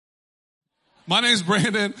My name's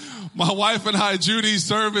Brandon. My wife and I, Judy,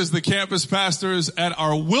 serve as the campus pastors at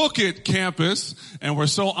our Wilkett campus, and we're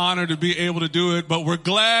so honored to be able to do it. But we're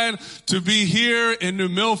glad to be here in New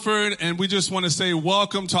Milford, and we just want to say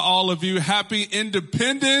welcome to all of you. Happy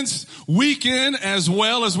Independence Weekend as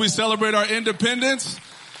well as we celebrate our independence.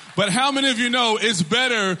 But how many of you know it's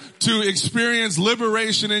better to experience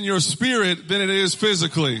liberation in your spirit than it is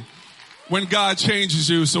physically when God changes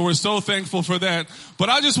you? So we're so thankful for that. But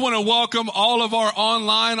I just want to welcome all of our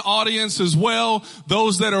online audience as well,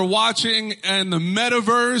 those that are watching in the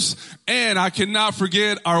metaverse, and I cannot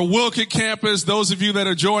forget our Wilkett campus. Those of you that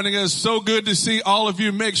are joining us, so good to see all of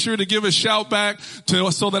you. Make sure to give a shout back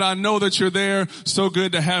so that I know that you're there. So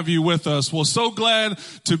good to have you with us. Well, so glad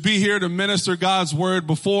to be here to minister God's word.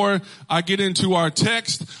 Before I get into our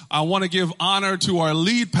text, I want to give honor to our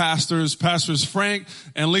lead pastors, Pastors Frank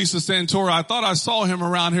and Lisa Santora. I thought I saw him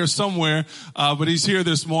around here somewhere, but he's here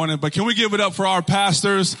this morning. But can we give it up for our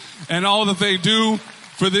pastors and all that they do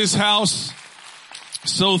for this house?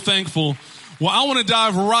 So thankful. Well, I want to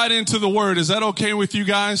dive right into the word. Is that okay with you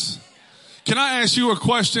guys? Can I ask you a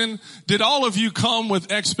question? Did all of you come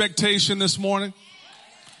with expectation this morning?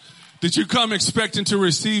 Did you come expecting to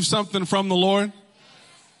receive something from the Lord?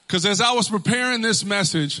 Because as I was preparing this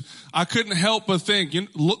message, I couldn't help but think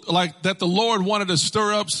like that the Lord wanted to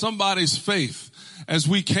stir up somebody's faith as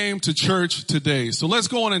we came to church today. So let's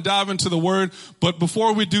go on and dive into the word. But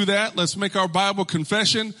before we do that, let's make our Bible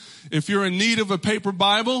confession. If you're in need of a paper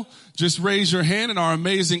Bible, just raise your hand and our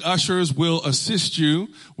amazing ushers will assist you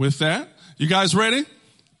with that. You guys ready?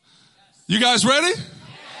 You guys ready?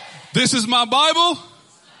 This is my Bible.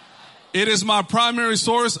 It is my primary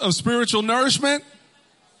source of spiritual nourishment.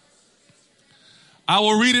 I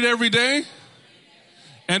will read it every day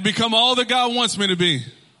and become all that God wants me to be.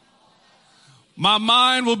 My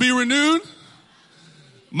mind will be renewed.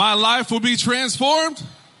 My life will be transformed.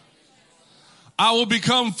 I will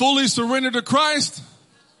become fully surrendered to Christ.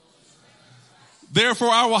 Therefore,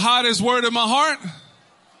 I will hide His word in my heart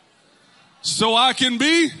so I can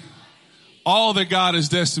be all that God has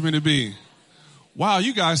destined me to be. Wow,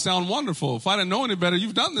 you guys sound wonderful. If I didn't know any better,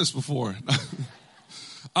 you've done this before.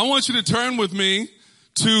 I want you to turn with me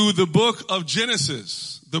to the book of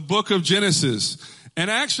Genesis. The book of Genesis. And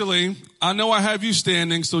actually, I know I have you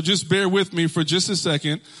standing, so just bear with me for just a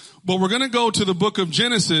second. But we're going to go to the book of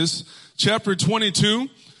Genesis, chapter 22.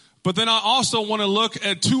 But then I also want to look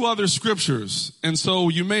at two other scriptures. And so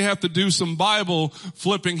you may have to do some Bible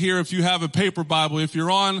flipping here if you have a paper Bible. If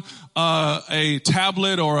you're on a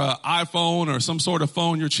tablet or an iPhone or some sort of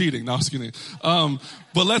phone, you're cheating. No, I was kidding.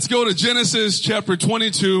 But let's go to Genesis chapter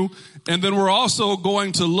 22. And then we're also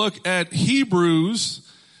going to look at Hebrews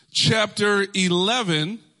chapter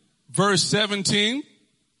 11, verse 17.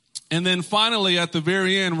 And then finally, at the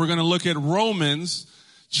very end, we're going to look at Romans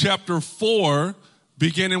chapter 4,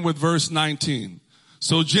 beginning with verse 19.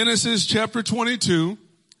 So Genesis chapter 22,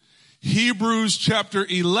 Hebrews chapter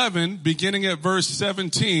 11, beginning at verse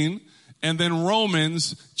 17, and then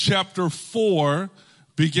Romans chapter 4,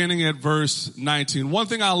 beginning at verse 19. One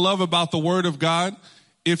thing I love about the Word of God,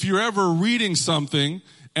 if you're ever reading something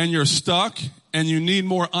and you're stuck and you need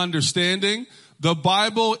more understanding, the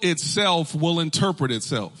Bible itself will interpret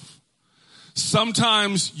itself.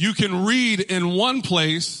 Sometimes you can read in one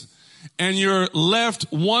place and you're left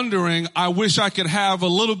wondering, I wish I could have a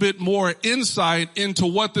little bit more insight into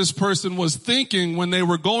what this person was thinking when they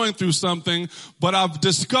were going through something. But I've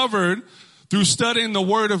discovered through studying the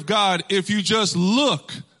Word of God, if you just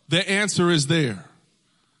look, the answer is there.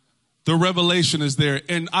 The revelation is there,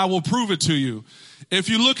 and I will prove it to you. If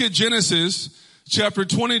you look at Genesis chapter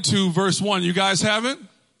 22, verse 1, you guys have it?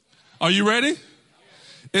 Are you ready?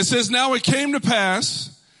 It says, now it came to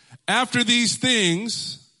pass after these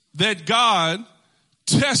things that God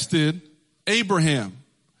tested Abraham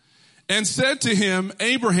and said to him,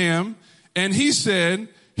 Abraham, and he said,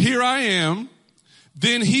 here I am.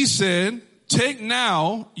 Then he said, take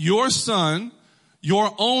now your son,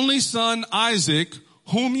 your only son Isaac,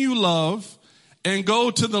 whom you love, and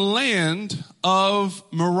go to the land of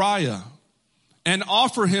Moriah and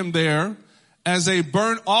offer him there as a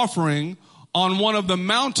burnt offering on one of the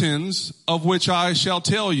mountains of which I shall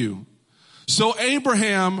tell you. So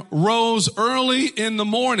Abraham rose early in the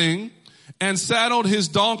morning and saddled his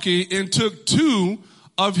donkey and took two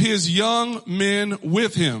of his young men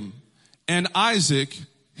with him and Isaac,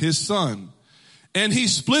 his son. And he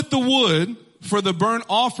split the wood for the burnt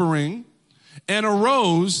offering and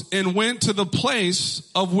arose and went to the place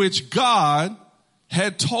of which God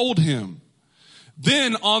had told him.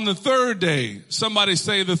 Then on the third day, somebody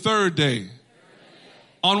say the third day.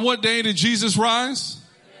 On what day did Jesus rise?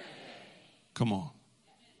 Come on.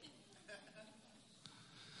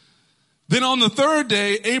 Then on the third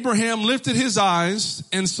day, Abraham lifted his eyes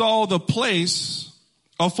and saw the place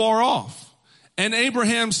afar off. And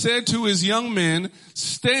Abraham said to his young men,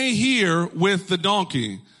 stay here with the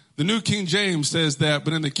donkey. The New King James says that,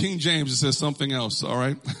 but in the King James it says something else, all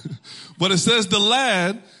right? But it says the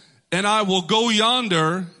lad and I will go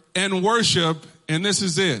yonder and worship, and this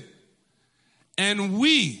is it. And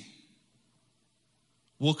we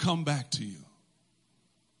will come back to you.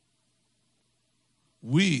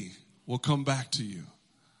 We will come back to you.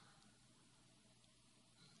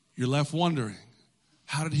 You're left wondering,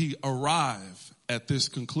 how did he arrive at this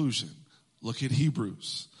conclusion? Look at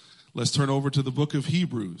Hebrews. Let's turn over to the book of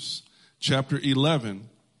Hebrews, chapter 11,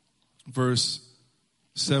 verse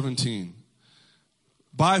 17.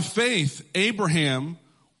 By faith, Abraham,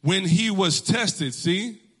 when he was tested,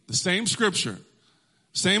 see, the same scripture,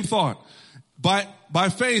 same thought. By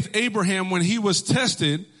faith, Abraham, when he was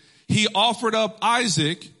tested, he offered up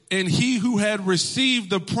Isaac, and he who had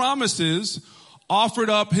received the promises offered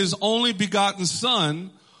up his only begotten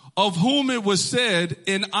son, of whom it was said,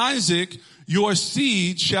 in Isaac your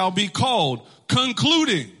seed shall be called.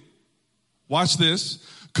 Concluding, watch this,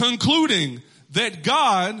 concluding that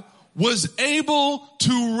God was able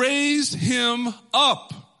to raise him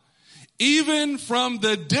up, even from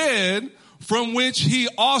the dead, from which he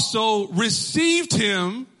also received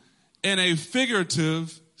him in a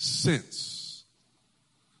figurative sense.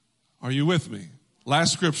 Are you with me?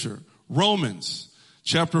 Last scripture, Romans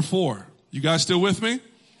chapter 4. You guys still with me?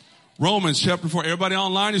 Romans chapter 4. Everybody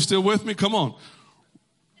online, you still with me? Come on.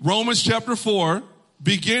 Romans chapter 4,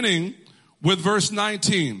 beginning with verse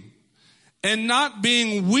 19. And not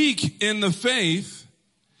being weak in the faith,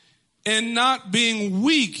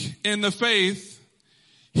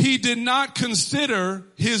 he did not consider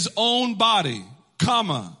his own body,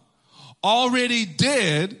 already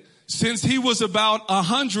dead since he was about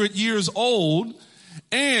 100 years old,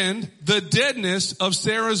 and the deadness of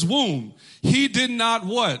Sarah's womb. He did not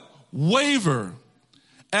what? Waver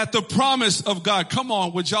at the promise of God. Come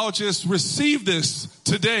on, would y'all just receive this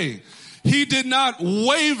today? He did not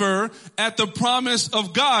waver at the promise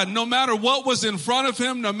of God. No matter what was in front of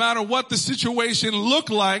him, no matter what the situation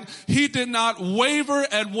looked like, he did not waver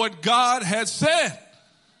at what God had said.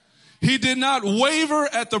 He did not waver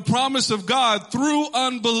at the promise of God through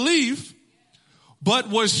unbelief, but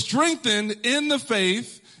was strengthened in the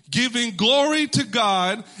faith, giving glory to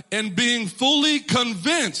God and being fully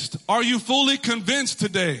convinced. Are you fully convinced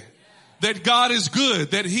today that God is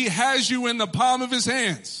good, that he has you in the palm of his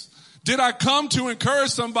hands? Did I come to encourage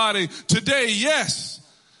somebody today? Yes.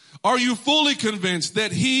 Are you fully convinced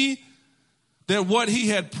that what he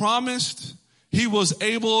had promised, he was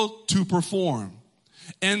able to perform?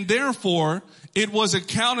 And therefore, it was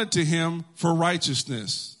accounted to him for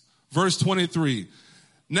righteousness. Verse 23.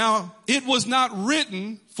 Now, it was not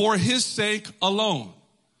written for his sake alone.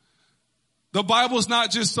 The Bible's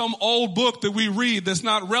not just some old book that we read that's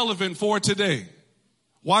not relevant for today.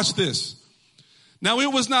 Watch this. Now,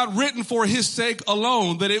 it was not written for his sake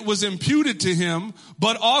alone that it was imputed to him,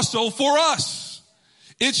 but also for us.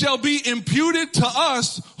 It shall be imputed to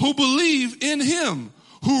us who believe in him,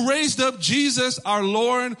 who raised up Jesus our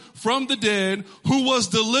Lord from the dead, who was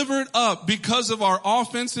delivered up because of our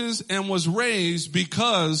offenses and was raised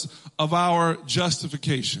because of our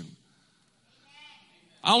justification.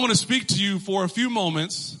 I want to speak to you for a few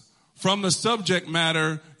moments from the subject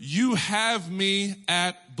matter, you have me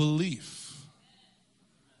at belief.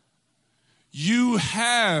 You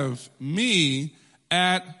have me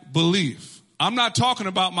at belief. I'm not talking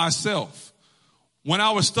about myself. When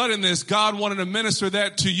I was studying this, God wanted to minister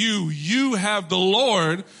that to you. You have the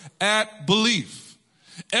Lord at belief.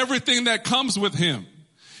 Everything that comes with him,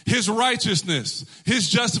 his righteousness, his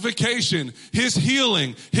justification, his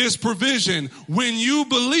healing, his provision. When you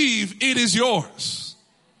believe, it is yours.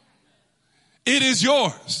 It is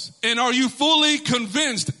yours. And are you fully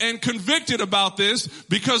convinced and convicted about this?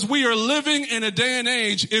 Because we are living in a day and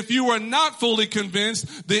age, if you are not fully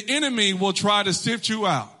convinced, the enemy will try to sift you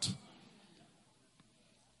out.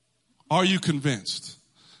 Are you convinced?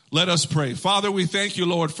 Let us pray. Father, we thank you,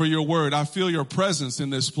 Lord, for your word. I feel your presence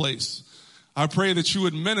in this place. I pray that you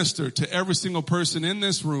would minister to every single person in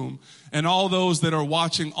this room and all those that are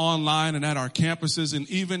watching online and at our campuses and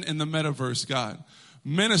even in the metaverse, God.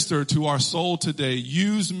 Minister to our soul today.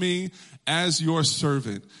 Use me as your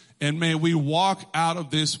servant. And may we walk out of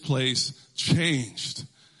this place changed.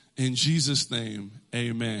 In Jesus' name,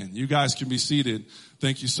 amen. You guys can be seated.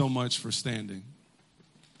 Thank you so much for standing.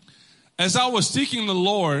 As I was seeking the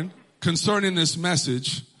Lord concerning this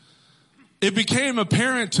message, it became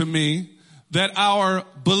apparent to me that our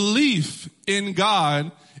belief in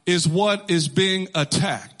God is what is being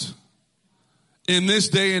attacked in this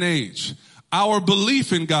day and age. Our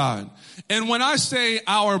belief in God. And when I say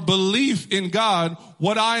our belief in God,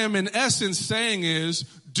 what I am in essence saying is,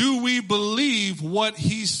 do we believe what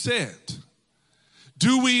he said?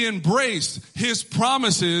 Do we embrace his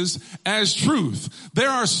promises as truth? There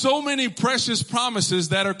are so many precious promises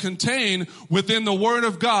that are contained within the word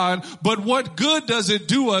of God, but what good does it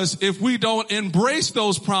do us if we don't embrace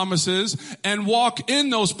those promises and walk in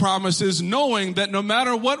those promises, knowing that no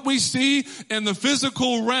matter what we see in the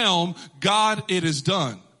physical realm, God, it is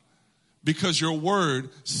done because your word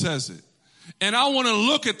says it. And I want to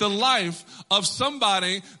look at the life of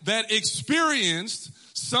somebody that experienced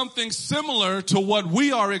something similar to what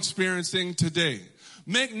we are experiencing today.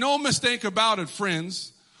 Make no mistake about it,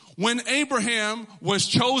 friends. When Abraham was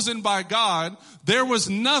chosen by God, there was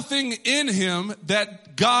nothing in him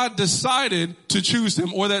that God decided to choose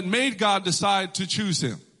him or that made God decide to choose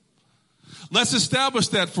him. Let's establish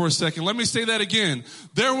that for a second. Let me say that again.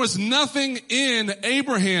 There was nothing in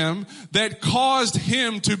Abraham that caused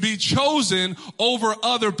him to be chosen over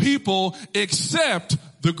other people except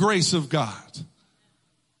the grace of God.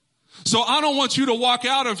 So I don't want you to walk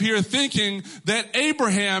out of here thinking that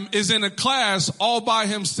Abraham is in a class all by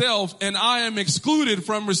himself and I am excluded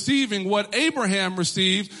from receiving what Abraham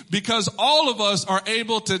received, because all of us are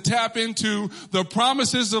able to tap into the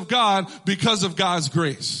promises of God because of God's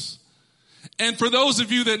grace. And for those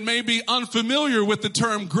of you that may be unfamiliar with the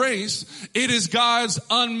term grace, it is God's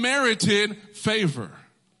unmerited favor.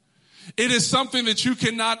 It is something that you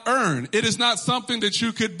cannot earn. It is not something that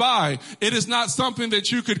you could buy. It is not something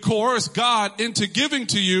that you could coerce God into giving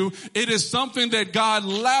to you. It is something that God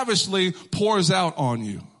lavishly pours out on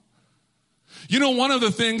you. You know, one of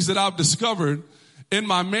the things that I've discovered in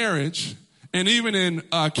my marriage and even in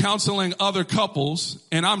counseling other couples,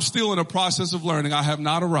 and I'm still in a process of learning. I have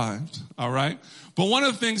not arrived, all right? But one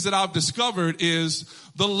of the things that I've discovered is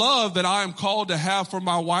the love that I am called to have for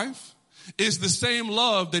my wife is the same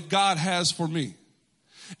love that God has for me.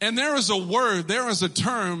 And there is a word, there is a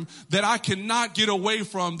term that I cannot get away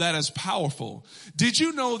from that is powerful. Did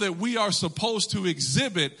you know that we are supposed to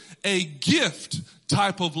exhibit a gift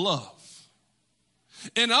type of love?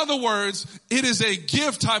 In other words, it is a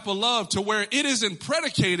gift type of love to where it isn't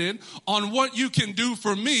predicated on what you can do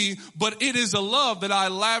for me, but it is a love that I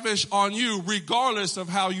lavish on you regardless of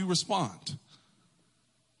how you respond.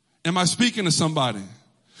 Am I speaking to somebody?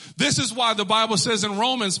 This is why the Bible says in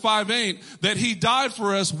Romans 5:8 that he died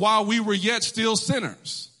for us while we were yet still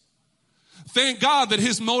sinners. Thank God that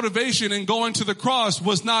his motivation in going to the cross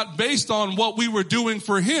was not based on what we were doing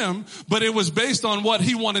for him, but it was based on what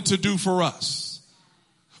he wanted to do for us.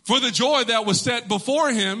 For the joy that was set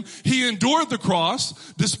before him, he endured the cross,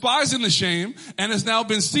 despising the shame, and has now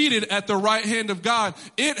been seated at the right hand of God.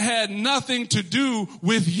 It had nothing to do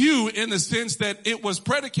with you in the sense that it was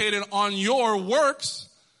predicated on your works.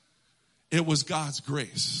 It was God's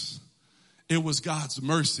grace. It was God's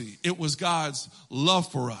mercy. It was God's love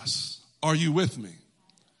for us. Are you with me?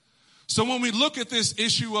 So when we look at this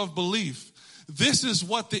issue of belief, this is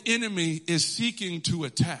what the enemy is seeking to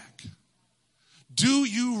attack. Do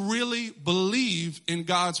you really believe in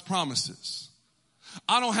God's promises?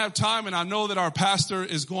 I don't have time, and I know that our Pastor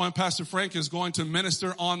Frank is going to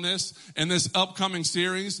minister on this in this upcoming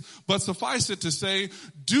series, but suffice it to say,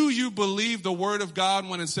 do you believe the word of God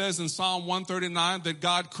when it says in Psalm 139 that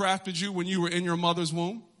God crafted you when you were in your mother's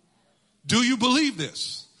womb? Do you believe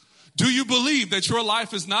this? Do you believe that your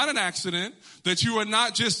life is not an accident, that you are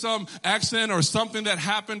not just some accident or something that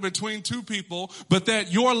happened between two people, but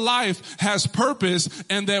that your life has purpose,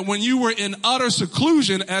 and that when you were in utter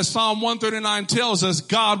seclusion, as Psalm 139 tells us,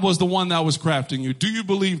 God was the one that was crafting you? Do you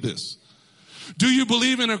believe this? Do you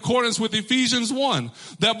believe in accordance with Ephesians 1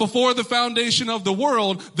 that before the foundation of the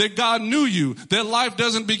world that God knew you, that life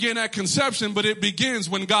doesn't begin at conception, but it begins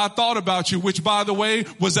when God thought about you, which by the way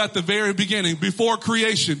was at the very beginning, before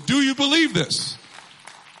creation? Do you believe this?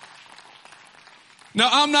 Now,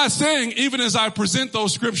 I'm not saying, even as I present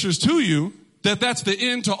those scriptures to you, that that's the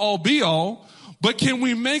end to all be all, but can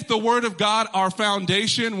we make the word of God our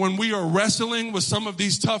foundation when we are wrestling with some of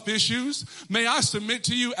these tough issues? May I submit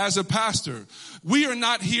to you as a pastor, we are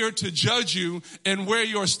not here to judge you and where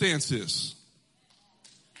your stance is.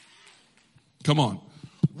 Come on.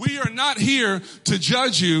 We are not here to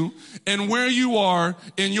judge you and where you are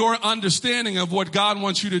in your understanding of what God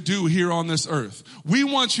wants you to do here on this earth. We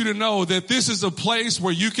want you to know that this is a place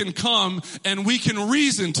where you can come and we can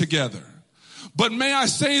reason together. But may I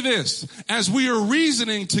say this, as we are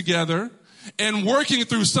reasoning together, and working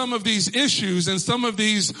through some of these issues and some of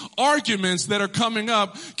these arguments that are coming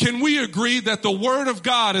up, can we agree that the Word of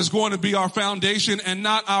God is going to be our foundation and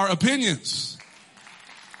not our opinions?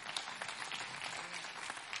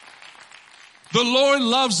 The Lord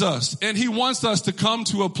loves us and He wants us to come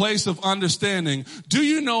to a place of understanding. Do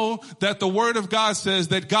you know that the Word of God says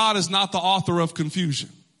that God is not the author of confusion?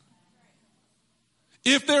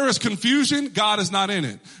 If there is confusion, God is not in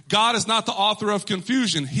it. God is not the author of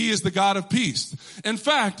confusion. He is the God of peace. In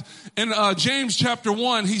fact, in James chapter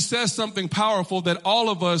 1, he says something powerful that all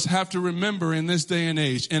of us have to remember in this day and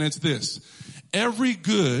age, and it's this. Every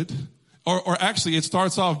good, or actually it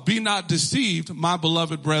starts off, be not deceived, my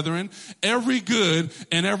beloved brethren. Every good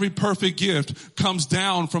and every perfect gift comes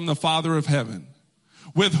down from the Father of heaven,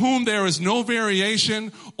 with whom there is no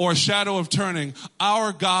variation or shadow of turning.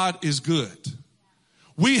 Our God is good.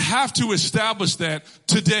 We have to establish that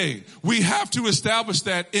today. We have to establish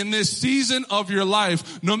that in this season of your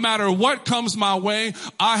life. No matter what comes my way,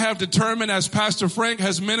 I have determined, as Pastor Frank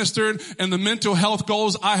has ministered in the mental health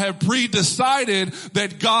goals, I have pre-decided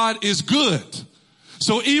that God is good.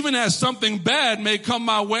 So even as something bad may come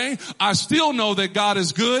my way, I still know that God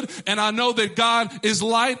is good, and I know that God is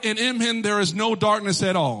light, and in Him there is no darkness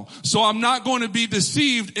at all. So I'm not going to be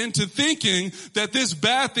deceived into thinking that this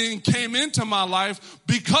bad thing came into my life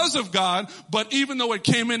because of God, but even though it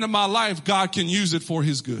came into my life, God can use it for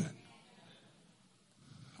His good.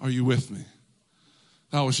 Are you with me?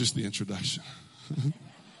 That was just the introduction.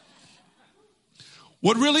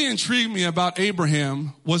 What really intrigued me about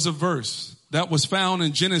Abraham was a verse that was found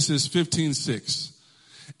in Genesis 15:6.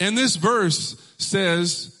 And this verse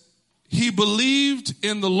says, he believed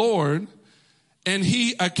in the Lord and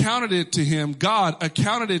He accounted it to him, God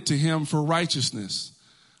accounted it to him for righteousness.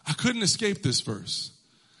 I couldn't escape this verse.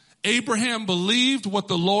 Abraham believed what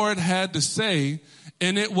the Lord had to say,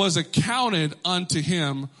 and it was accounted unto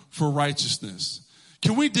him for righteousness.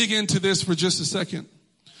 Can we dig into this for just a second?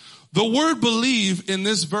 The word believe in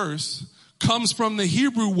this verse comes from the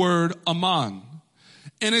Hebrew word aman,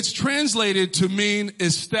 and it's translated to mean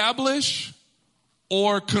establish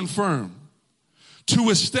or confirm. To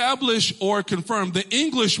establish or confirm. The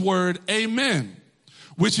English word amen,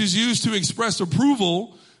 which is used to express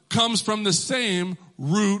approval, comes from the same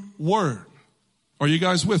root word. Are you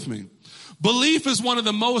guys with me? Belief is one of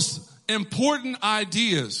the most important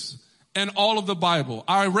ideas and all of the Bible.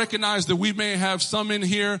 I recognize that we may have some in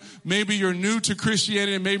here. Maybe you're new to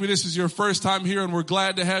Christianity and maybe this is your first time here, and we're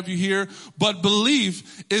glad to have you here. But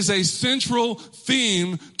belief is a central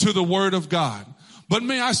theme to the Word of God. But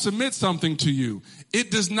may I submit something to you?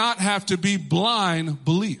 It does not have to be blind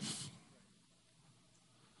belief.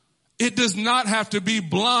 It does not have to be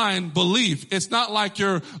blind belief. It's not like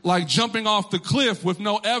you're like jumping off the cliff with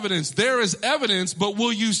no evidence. There is evidence, but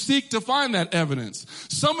will you seek to find that evidence?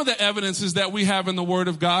 Some of the evidences that we have in the Word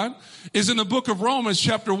of God is in the book of Romans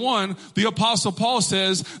chapter 1. The Apostle Paul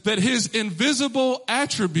says that His invisible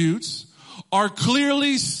attributes are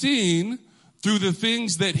clearly seen through the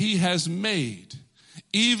things that He has made,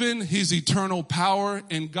 even His eternal power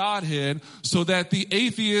and Godhead, so that the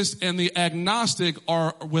atheist and the agnostic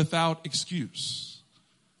are without excuse.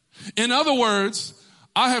 In other words,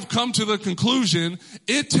 I have come to the conclusion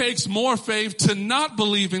it takes more faith to not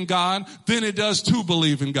believe in God than it does to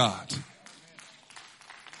believe in God.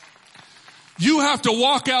 You have to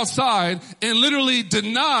walk outside and literally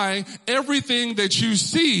deny everything that you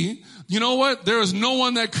see. You know what? There is no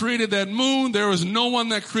one that created that moon. There is no one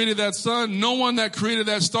that created that sun. No one that created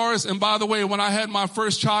that stars. And by the way, when I had my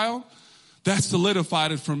first child, that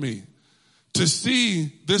solidified it for me. To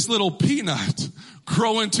see this little peanut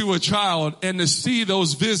grow into a child and to see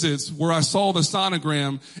those visits where I saw the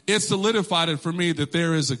sonogram, it solidified it for me that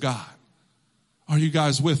there is a God. Are you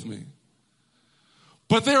guys with me?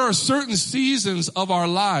 But there are certain seasons of our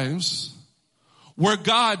lives where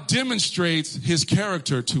God demonstrates His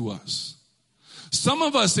character to us. Some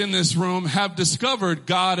of us in this room have discovered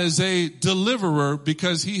God as a deliverer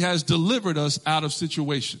because He has delivered us out of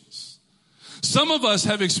situations. Some of us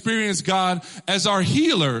have experienced God as our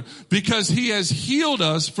healer because He has healed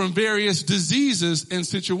us from various diseases and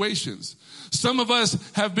situations. Some of us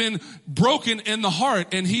have been broken in the heart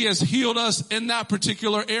and He has healed us in that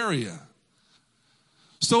particular area.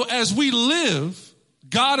 So as we live,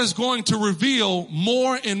 God is going to reveal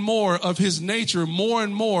more and more of His nature, more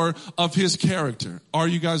and more of His character. Are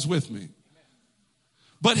you guys with me?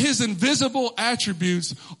 But His invisible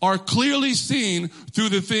attributes are clearly seen through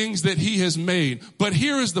the things that He has made. But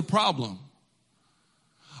here is the problem.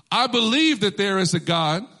 I believe that there is a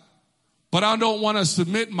God, but I don't want to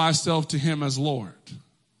submit myself to Him as Lord.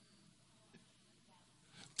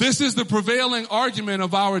 This is the prevailing argument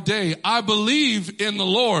of our day. I believe in the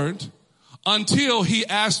Lord until he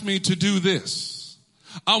asked me to do this.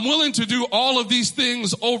 I'm willing to do all of these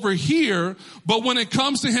things over here, but when it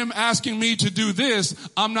comes to him asking me to do this,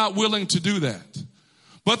 I'm not willing to do that.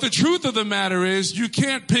 But the truth of the matter is you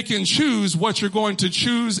can't pick and choose what you're going to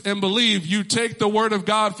choose and believe. You take the word of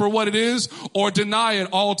God for what it is or deny it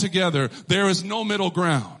altogether. There is no middle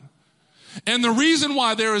ground. And the reason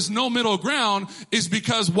why there is no middle ground is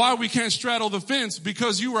because why we can't straddle the fence,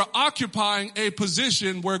 because you are occupying a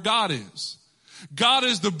position where God is. God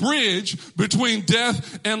is the bridge between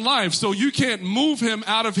death and life. So you can't move him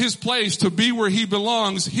out of his place to be where he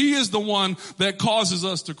belongs. He is the one that causes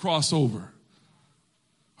us to cross over.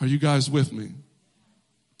 Are you guys with me?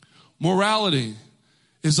 Morality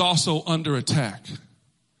is also under attack.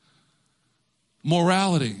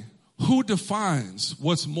 Morality. Who defines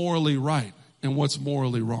what's morally right and what's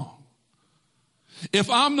morally wrong? If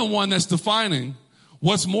I'm the one that's defining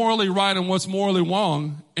what's morally right and what's morally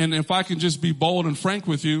wrong, and if I can just be bold and frank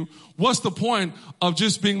with you, what's the point of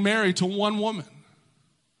just being married to one woman?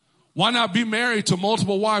 Why not be married to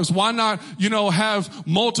multiple wives? Why not, have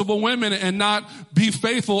multiple women and not be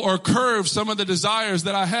faithful or curb some of the desires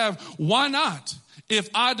that I have? Why not? If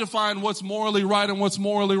I define what's morally right and what's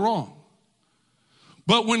morally wrong.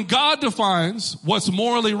 But when God defines what's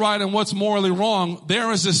morally right and what's morally wrong,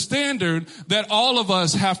 there is a standard that all of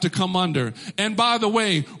us have to come under. And by the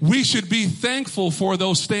way, we should be thankful for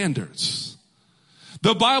those standards.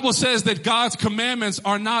 The Bible says that God's commandments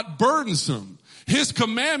are not burdensome. His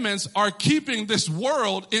commandments are keeping this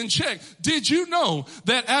world in check. Did you know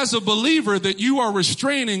that as a believer that you are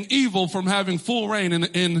restraining evil from having full reign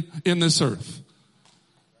in this earth?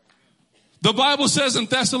 The Bible says in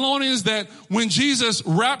Thessalonians that when Jesus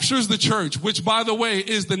raptures the church, which by the way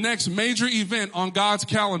is the next major event on God's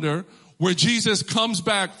calendar, where Jesus comes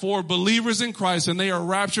back for believers in Christ and they are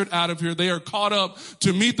raptured out of here. They are caught up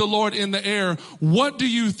to meet the Lord in the air. What do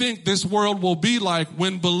you think this world will be like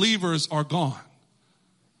when believers are gone?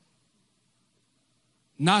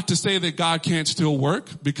 Not to say that God can't still work,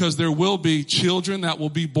 because there will be children that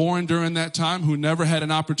will be born during that time who never had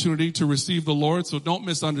an opportunity to receive the Lord. So don't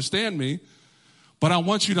misunderstand me. But I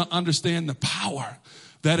want you to understand the power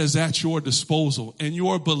that is at your disposal. And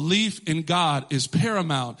your belief in God is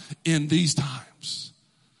paramount in these times.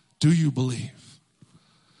 Do you believe?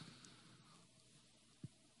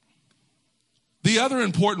 The other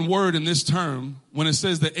important word in this term, when it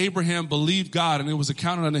says that Abraham believed God and it was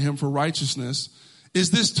accounted unto him for righteousness,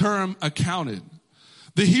 is this term accounted.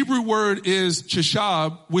 The Hebrew word is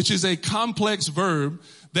cheshab, which is a complex verb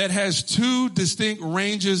that has two distinct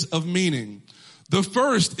ranges of meaning. The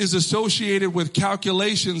first is associated with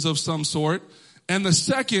calculations of some sort, and the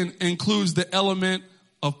second includes the element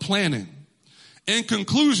of planning. In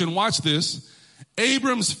conclusion, watch this.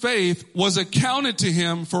 Abram's faith was accounted to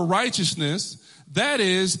him for righteousness. That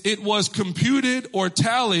is, it was computed or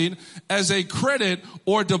tallied as a credit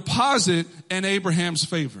or deposit in Abraham's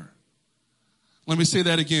favor. Let me say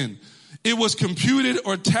that again. It was computed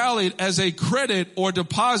or tallied as a credit or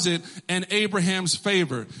deposit in Abraham's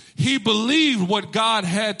favor. He believed what God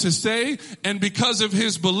had to say, and because of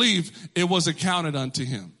his belief, it was accounted unto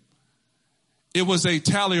him. It was a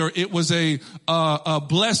tally, or it was a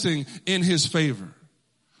blessing in his favor.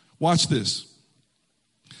 Watch this.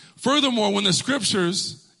 Furthermore, when the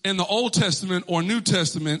scriptures in the Old Testament or New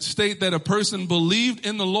Testament state that a person believed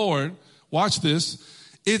in the Lord, watch this,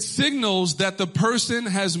 it signals that the person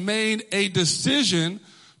has made a decision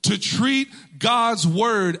to treat God's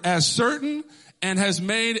word as certain and has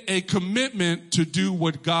made a commitment to do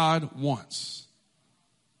what God wants.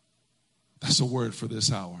 That's a word for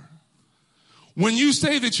this hour. When you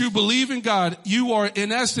say that you believe in God, you are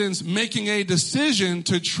in essence making a decision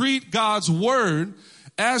to treat God's word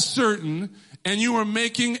as certain, and you are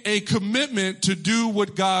making a commitment to do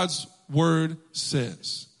what God's word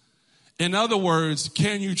says. In other words,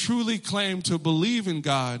 can you truly claim to believe in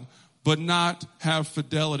God but not have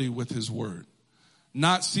fidelity with his word?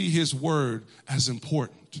 Not see his word as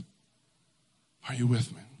important? Are you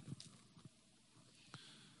with me?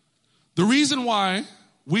 The reason why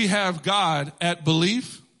we have God at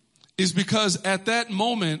belief is because at that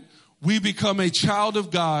moment we become a child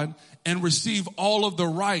of God and receive all of the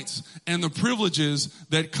rights and the privileges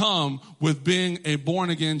that come with being a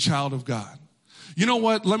born-again child of God. You know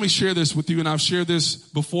what? Let me share this with you, and I've shared this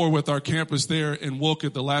before with our campus there in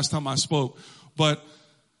Wolcott the last time I spoke, but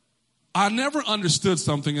I never understood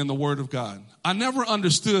something in the Word of God. I never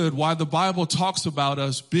understood why the Bible talks about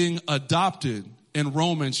us being adopted in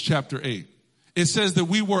Romans chapter 8. It says that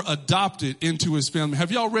we were adopted into his family. Have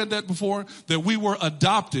y'all read that before? That we were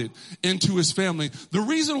adopted into his family. The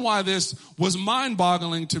reason why this was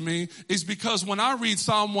mind-boggling to me is because when I read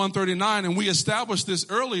Psalm 139, and we established this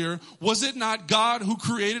earlier, was it not God who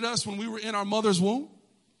created us when we were in our mother's womb?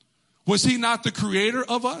 Was he not the creator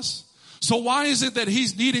of us? So why is it that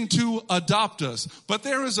he's needing to adopt us? But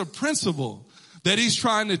there is a principle that he's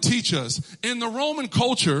trying to teach us. In the Roman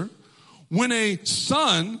culture, when a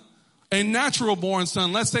natural born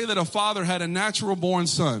son, let's say that a father had a natural born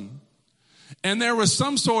son, and there was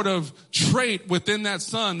some sort of trait within that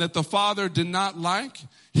son that the father did not like,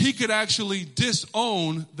 he could actually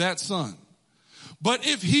disown that son. But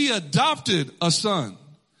if he adopted a son,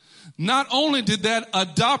 not only did that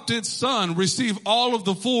adopted son receive all of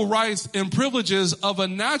the full rights and privileges of a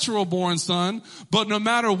natural born son, but no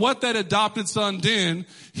matter what that adopted son did,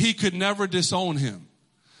 he could never disown him.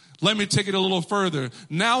 Let me take it a little further.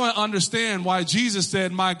 Now I understand why Jesus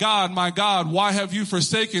said, my God, why have you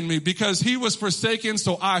forsaken me? Because he was forsaken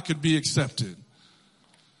so I could be accepted.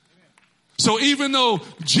 So even though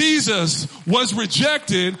Jesus was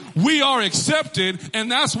rejected, we are accepted.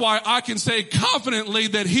 And that's why I can say confidently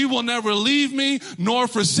that he will never leave me nor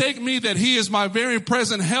forsake me, that he is my very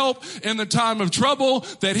present help in the time of trouble,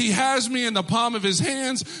 that he has me in the palm of his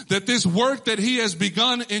hands, that this work that he has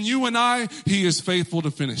begun in you and I, he is faithful to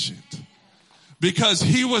finish it. Because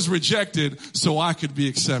he was rejected so I could be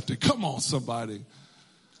accepted. Come on, somebody.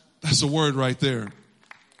 That's a word right there.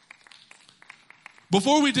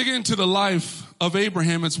 Before we dig into the life of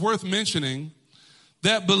Abraham, it's worth mentioning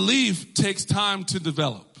that belief takes time to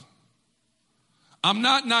develop. I'm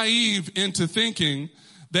not naive into thinking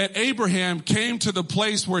that Abraham came to the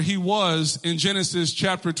place where he was in Genesis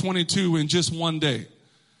chapter 22 in just one day.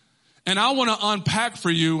 And I want to unpack for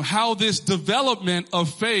you how this development of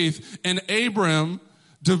faith in Abraham,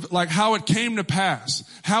 like how it came to pass,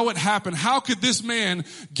 how it happened. How could this man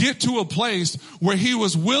get to a place where he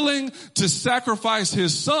was willing to sacrifice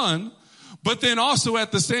his son, but then also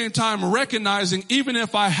at the same time recognizing, even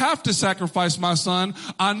if I have to sacrifice my son,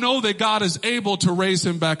 I know that God is able to raise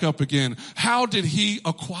him back up again. How did he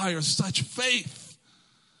acquire such faith?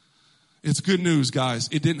 It's good news, guys.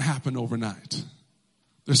 It didn't happen overnight.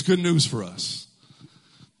 There's good news for us.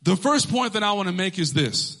 The first point that I want to make is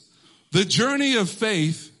this. The journey of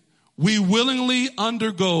faith we willingly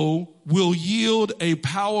undergo will yield a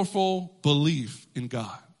powerful belief in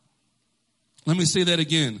God. Let me say that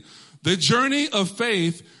again. The journey of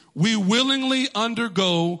faith we willingly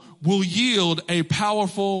undergo will yield a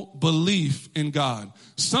powerful belief in God.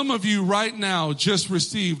 Some of you right now just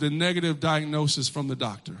received a negative diagnosis from the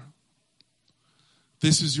doctor.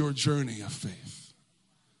 This is your journey of faith.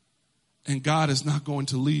 And God is not going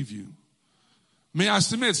to leave you. May I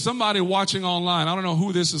submit, somebody watching online, I don't know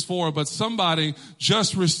who this is for, but somebody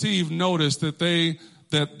just received notice that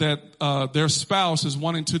their spouse is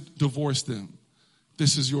wanting to divorce them.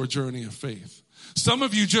 This is your journey of faith. Some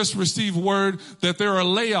of you just received word that there are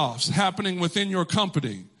layoffs happening within your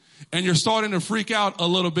company, and you're starting to freak out a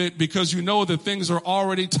little bit because you know that things are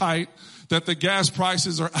already tight, that the gas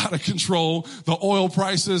prices are out of control, the oil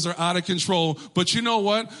prices are out of control. But you know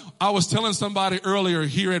what? I was telling somebody earlier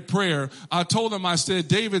here at prayer, I told them, I said,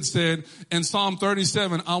 David said in Psalm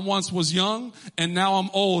 37, I once was young and now I'm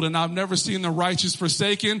old, and I've never seen the righteous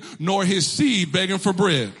forsaken nor his seed begging for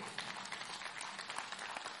bread.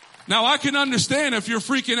 Now I can understand if you're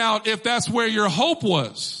freaking out if that's where your hope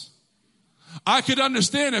was. I could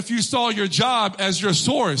understand if you saw your job as your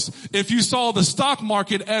source, if you saw the stock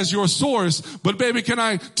market as your source. But baby, can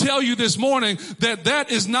I tell you this morning that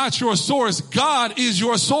that is not your source. God is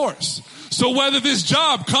your source. So whether this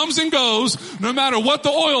job comes and goes, no matter what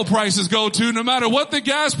the oil prices go to, no matter what the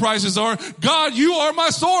gas prices are, God, you are my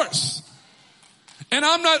source. And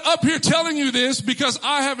I'm not up here telling you this because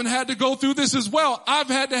I haven't had to go through this as well. I've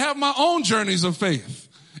had to have my own journeys of faith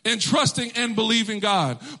and trusting and believing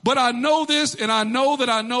God. But I know this, and I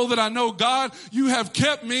know God, you have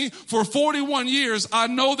kept me for 41 years. I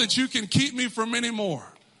know that you can keep me for many more.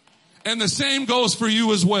 And the same goes for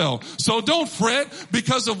you as well. So don't fret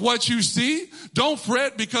because of what you see. Don't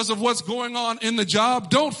fret because of what's going on in the job.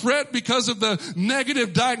 Don't fret because of the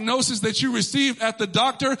negative diagnosis that you received at the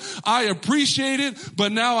doctor. I appreciate it,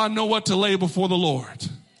 but now I know what to lay before the Lord.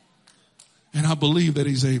 And I believe that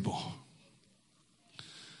he's able.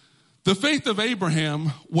 The faith of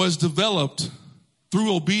Abraham was developed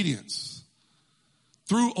through obedience,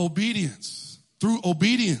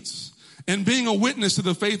 and being a witness to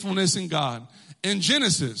the faithfulness in God. In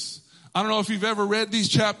Genesis, I don't know if you've ever read these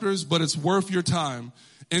chapters, but it's worth your time.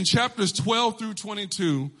 In chapters 12 through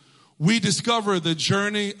 22, we discover the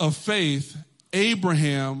journey of faith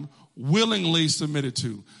Abraham willingly submitted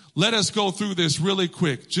to. Let us go through this really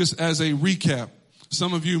quick, just as a recap.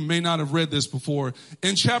 Some of you may not have read this before.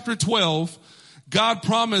 In chapter 12, God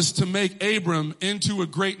promised to make Abram into a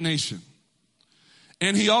great nation.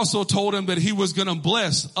 And he also told him that he was going to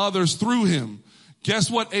bless others through him. Guess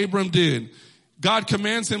what Abram did? God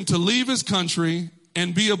commands him to leave his country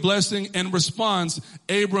and be a blessing. In response,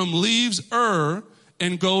 Abram leaves Ur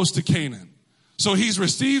and goes to Canaan. So he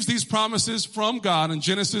receives these promises from God in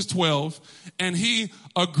Genesis 12, and he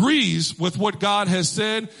agrees with what God has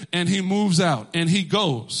said, and he moves out, and he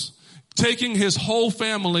goes, taking his whole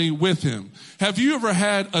family with him. Have you ever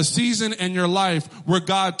had a season in your life where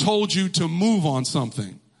God told you to move on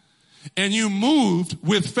something? And you moved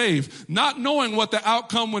with faith, not knowing what the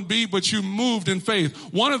outcome would be, but you moved in faith.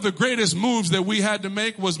 One of the greatest moves that we had to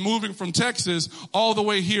make was moving from Texas all the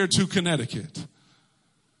way here to Connecticut.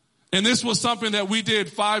 And this was something that we did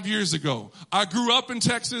 5 years ago. I grew up in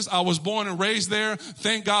Texas. I was born and raised there.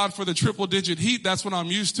 Thank God for the triple-digit heat. That's what I'm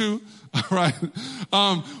used to. All right.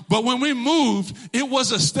 But when we moved, it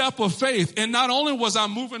was a step of faith. And not only was I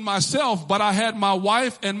moving myself, but I had my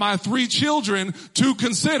wife and my 3 children to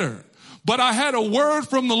consider. But I had a word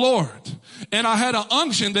from the Lord, and I had an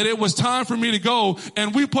unction that it was time for me to go.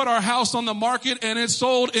 And we put our house on the market, and it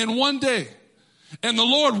sold in one day. And the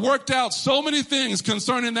Lord worked out so many things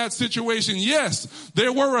concerning that situation. Yes,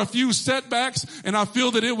 there were a few setbacks, and I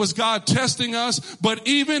feel that it was God testing us. But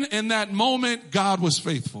even in that moment, God was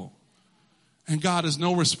faithful. And God is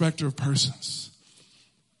no respecter of persons.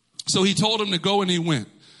 So he told him to go, and he went.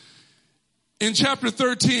 In chapter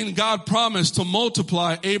 13, God promised to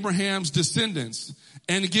multiply Abraham's descendants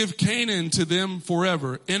and give Canaan to them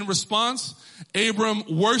forever. In response, Abram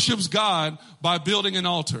worships God by building an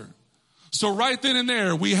altar. So right then and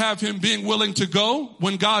there, we have him being willing to go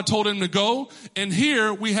when God told him to go. And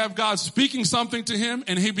here we have God speaking something to him,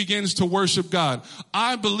 and he begins to worship God.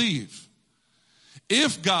 I believe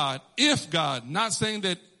if God, not saying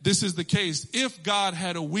that this is the case, if God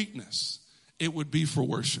had a weakness, it would be for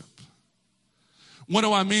worship. What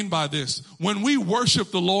do I mean by this? When we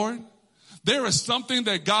worship the Lord, there is something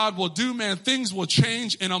that God will do, man. Things will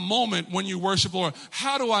change in a moment when you worship the Lord.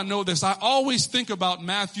 How do I know this? I always think about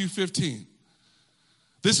Matthew 15.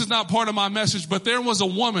 This is not part of my message, but there was a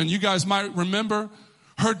woman, you guys might remember,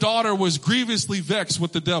 her daughter was grievously vexed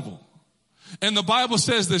with the devil. And the Bible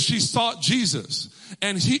says that she sought Jesus,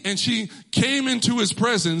 and she came into his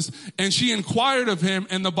presence, and she inquired of him,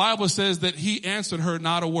 and the Bible says that he answered her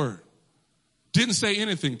not a word. Didn't say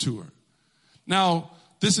anything to her. Now,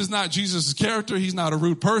 this is not Jesus' character. He's not a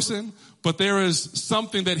rude person, but there is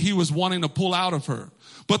something that he was wanting to pull out of her.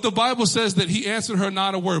 But the Bible says that he answered her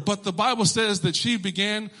not a word. But the Bible says that she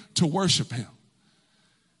began to worship him.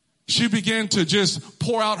 She began to just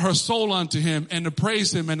pour out her soul unto him and to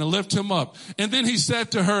praise him and to lift him up. And then he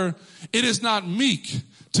said to her, it is not meek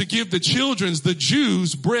to give the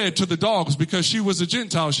Jews bread to the dogs, because she was a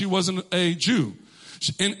Gentile. She wasn't a Jew.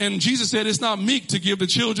 And Jesus said it's not meek to give the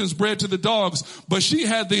children's bread to the dogs, but she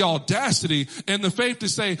had the audacity and the faith to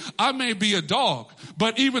say, I may be a dog,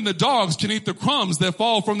 but even the dogs can eat the crumbs that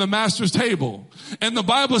fall from the master's table. And the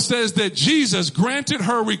Bible says that Jesus granted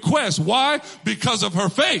her request. Why? Because of her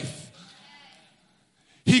faith.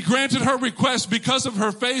 He granted her request because of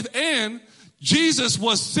her faith, and Jesus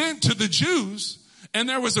was sent to the Jews. And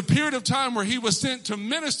there was a period of time where he was sent to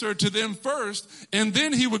minister to them first, and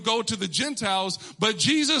then he would go to the Gentiles. But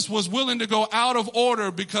Jesus was willing to go out of order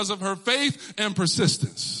because of her faith and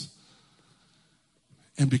persistence.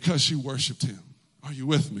 And because she worshiped him. Are you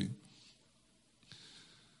with me?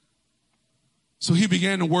 So he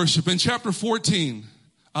began to worship. In chapter 14,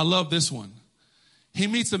 I love this one. He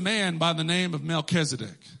meets a man by the name of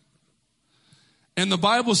Melchizedek. And the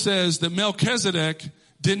Bible says that Melchizedek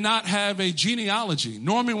did not have a genealogy.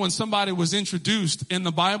 Normally when somebody was introduced in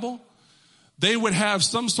the Bible, they would have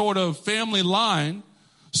some sort of family line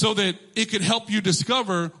so that it could help you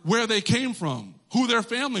discover where they came from, who their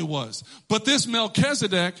family was. But this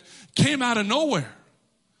Melchizedek came out of nowhere.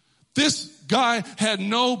 This guy had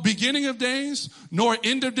no beginning of days nor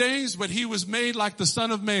end of days, but he was made like the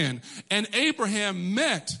Son of Man. And Abraham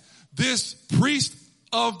met this priest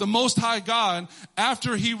of the Most High God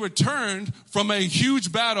after he returned from a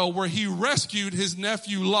huge battle where he rescued his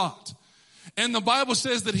nephew Lot. And the Bible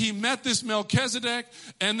says that he met this Melchizedek,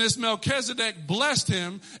 and this Melchizedek blessed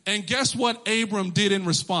him. And guess what Abram did in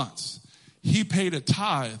response? He paid a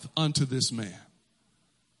tithe unto this man.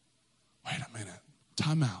 Wait a minute.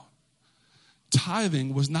 Time out.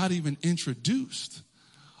 Tithing was not even introduced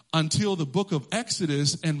until the book of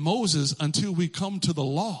Exodus and Moses, until we come to the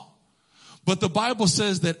law. But the Bible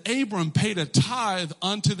says that Abram paid a tithe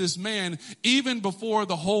unto this man even before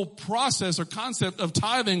the whole process or concept of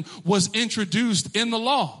tithing was introduced in the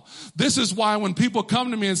law. This is why when people come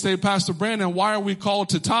to me and say, Pastor Brandon, why are we called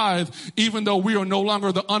to tithe even though we are no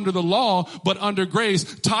longer under the law but under grace?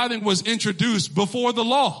 Tithing was introduced before the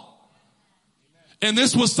law. And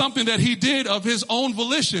this was something that he did of his own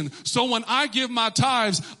volition. So when I give my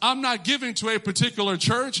tithes, I'm not giving to a particular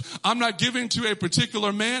church. I'm not giving to a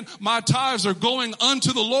particular man. My tithes are going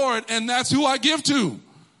unto the Lord, and that's who I give to.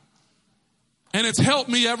 And it's helped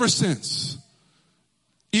me ever since.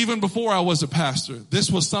 Even before I was a pastor,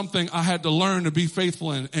 this was something I had to learn to be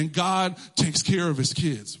faithful in. And God takes care of his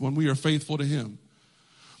kids when we are faithful to him.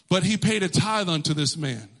 But he paid a tithe unto this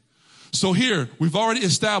man. So here, we've already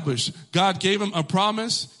established, God gave him a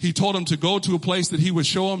promise. He told him to go to a place that he would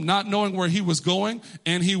show him, not knowing where he was going,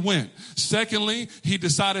 and he went. Secondly, he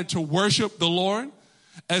decided to worship the Lord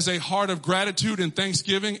as a heart of gratitude and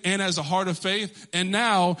thanksgiving and as a heart of faith. And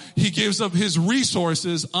now he gives up his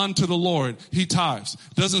resources unto the Lord. He tithes.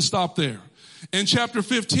 Doesn't stop there. In chapter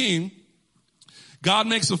 15, God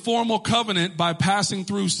makes a formal covenant by passing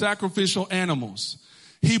through sacrificial animals.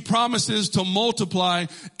 He promises to multiply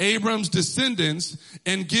Abram's descendants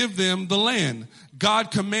and give them the land.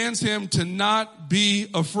 God commands him to not be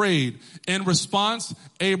afraid. In response,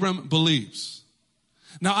 Abram believes.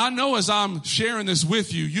 Now, I know as I'm sharing this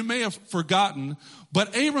with you, you may have forgotten,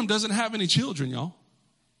 but Abram doesn't have any children, y'all.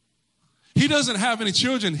 He doesn't have any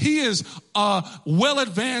children. He is well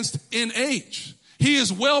advanced in age. He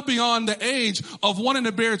is well beyond the age of wanting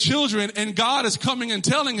to bear children, and God is coming and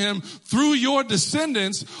telling him, through your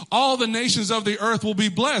descendants, all the nations of the earth will be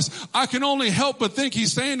blessed. I can only help but think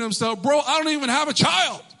he's saying to himself, bro, I don't even have a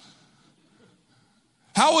child.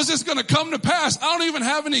 How is this going to come to pass? I don't even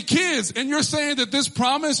have any kids. And you're saying that this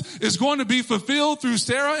promise is going to be fulfilled through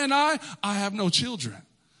Sarah and I? I have no children.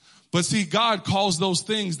 But see, God calls those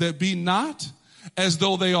things that be not as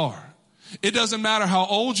though they are. It doesn't matter how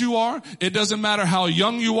old you are. It doesn't matter how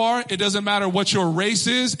young you are. It doesn't matter what your race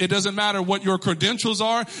is. It doesn't matter what your credentials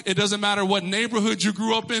are. It doesn't matter what neighborhood you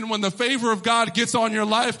grew up in. When the favor of God gets on your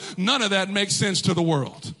life, none of that makes sense to the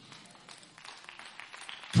world.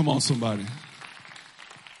 Come on, somebody.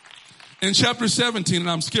 In chapter 17, and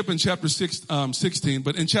I'm skipping chapter 16,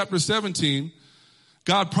 but in chapter 17,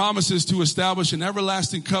 God promises to establish an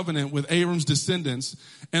everlasting covenant with Abram's descendants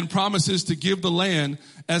and promises to give the land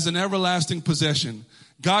as an everlasting possession.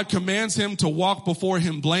 God commands him to walk before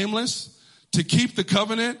him blameless, to keep the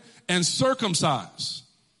covenant, and circumcise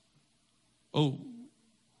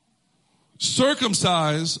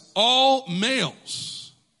all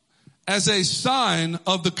males as a sign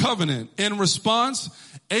of the covenant. In response,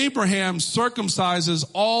 Abraham circumcises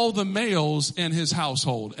all the males in his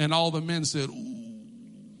household. And all the men said, ooh.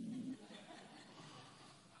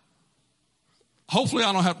 Hopefully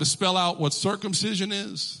I don't have to spell out what circumcision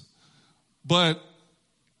is, but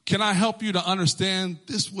can I help you to understand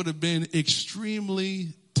this would have been extremely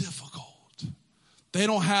difficult. They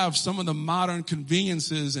don't have some of the modern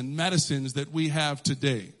conveniences and medicines that we have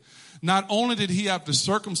today. Not only did he have to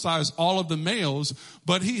circumcise all of the males,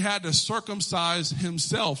 but he had to circumcise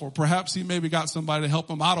himself, or perhaps he maybe got somebody to help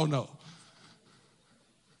him. I don't know.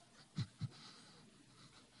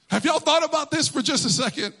 Have y'all thought about this for just a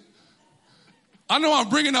second? I know I'm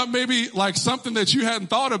bringing up maybe like something that you hadn't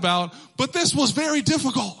thought about, but this was very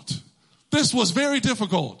difficult. This was very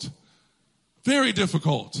difficult. Very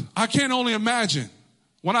difficult. I can't only imagine.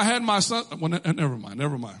 When I had my son, never mind.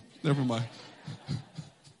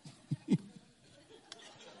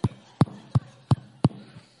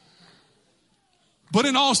 But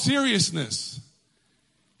in all seriousness,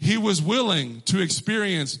 he was willing to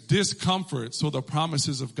experience discomfort so the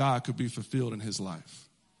promises of God could be fulfilled in his life.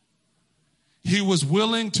 He was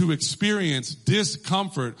willing to experience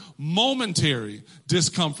discomfort, momentary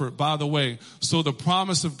discomfort, by the way, so the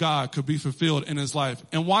promise of God could be fulfilled in his life.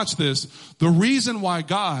 And watch this. The reason why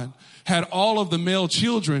God had all of the male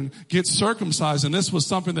children get circumcised, and this was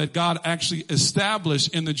something that God actually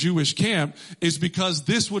established in the Jewish camp, is because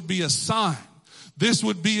this would be a sign. This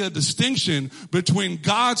would be a distinction between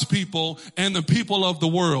God's people and the people of the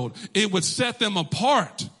world. It would set them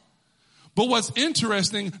apart. But what's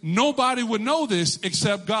interesting, nobody would know this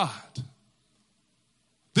except God.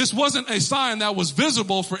 This wasn't a sign that was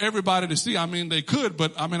visible for everybody to see. I mean, they could,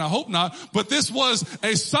 but I hope not. But this was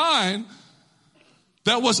a sign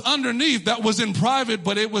that was underneath, that was in private,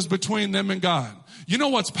 but it was between them and God. You know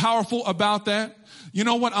what's powerful about that? You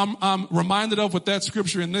know what I'm reminded of with that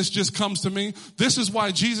scripture, and this just comes to me? This is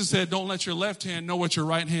why Jesus said, don't let your left hand know what your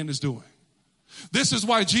right hand is doing. This is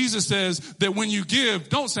why Jesus says that when you give,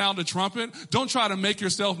 don't sound a trumpet. Don't try to make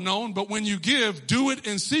yourself known. But when you give, do it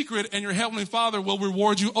in secret and your heavenly Father will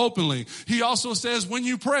reward you openly. He also says when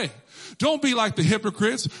you pray, don't be like the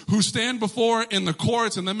hypocrites who stand before in the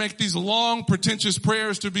courts and they make these long, pretentious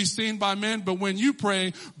prayers to be seen by men. But when you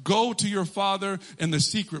pray, go to your Father in the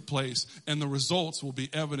secret place and the results will be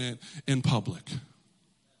evident in public.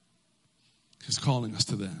 He's calling us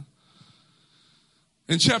to that.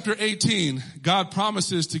 In chapter 18, God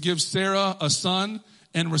promises to give Sarah a son.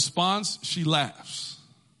 In response, she laughs.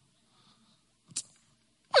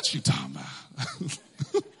 What you talking about?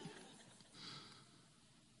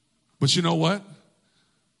 But you know what?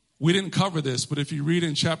 We didn't cover this, but if you read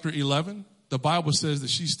in chapter 11, the Bible says that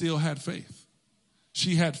she still had faith.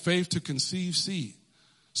 She had faith to conceive seed.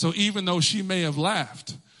 So even though she may have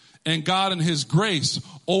laughed, and God in his grace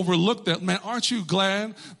overlooked that. Man, aren't you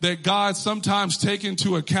glad that God sometimes takes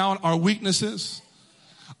into account our weaknesses?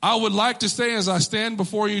 I would like to say as I stand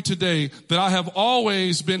before you today that I have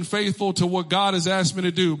always been faithful to what God has asked me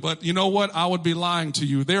to do. But you know what? I would be lying to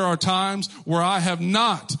you. There are times where I have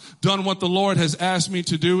not done what the Lord has asked me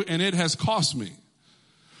to do, and it has cost me.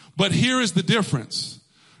 But here is the difference.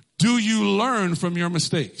 Do you learn from your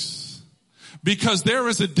mistakes? Because there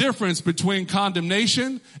is a difference between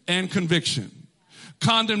condemnation and conviction.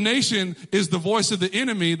 Condemnation is the voice of the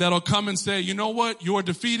enemy that'll come and say, you know what? You're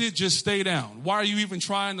defeated. Just stay down. Why are you even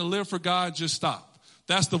trying to live for God? Just stop.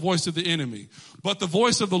 That's the voice of the enemy. But the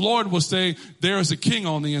voice of the Lord will say, there is a king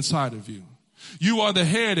on the inside of you. You are the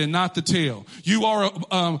head and not the tail. You are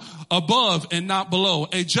above and not below.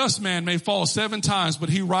 A just man may fall 7 times, but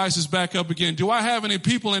he rises back up again. Do I have any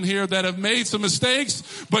people in here that have made some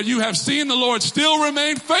mistakes, but you have seen the Lord still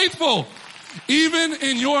remain faithful? Even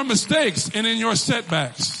in your mistakes and in your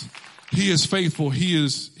setbacks, he is faithful. He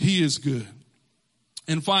is good.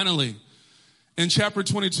 And finally, in chapter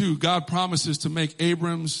 22, God promises to make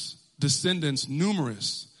Abram's descendants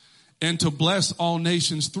numerous and to bless all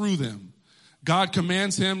nations through them. God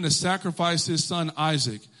commands him to sacrifice his son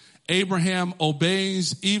Isaac. Abraham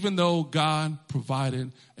obeys even though God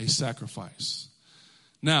provided a sacrifice.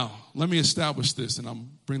 Now, let me establish this and I'll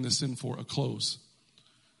bring this in for a close.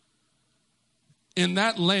 In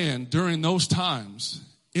that land during those times,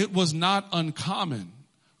 it was not uncommon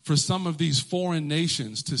for some of these foreign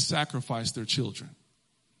nations to sacrifice their children.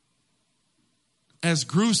 As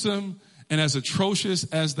gruesome and as atrocious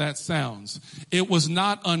as that sounds, it was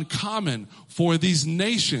not uncommon for these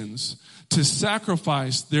nations to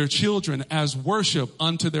sacrifice their children as worship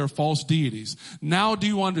unto their false deities. Now do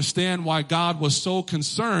you understand why God was so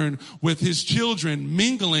concerned with his children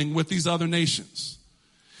mingling with these other nations?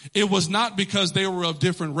 It was not because they were of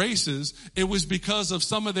different races. It was because of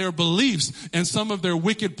some of their beliefs and some of their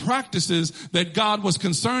wicked practices that God was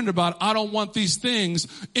concerned about. I don't want these things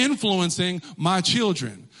influencing my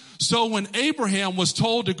children. So when Abraham was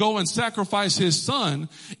told to go and sacrifice his son,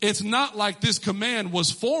 it's not like this command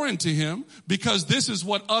was foreign to him because this is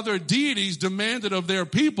what other deities demanded of their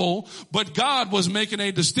people, but God was making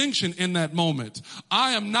a distinction in that moment.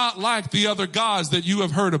 I am not like the other gods that you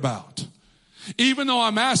have heard about. Even though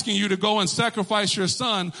I'm asking you to go and sacrifice your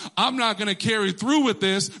son, I'm not going to carry through with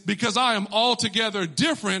this because I am altogether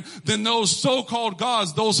different than those so-called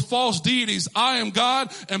gods, those false deities. I am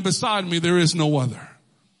God, and beside me there is no other.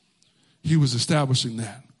 He was establishing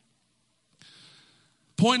that.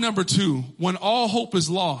 Point number 2, when all hope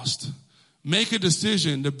is lost, make a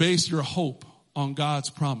decision to base your hope on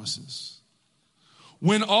God's promises.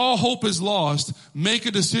 When all hope is lost, make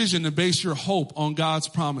a decision to base your hope on God's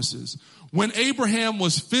promises. When Abraham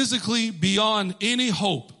was physically beyond any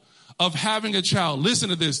hope of having a child, listen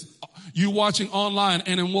to this, you watching online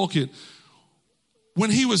and in Woket. When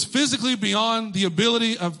he was physically beyond the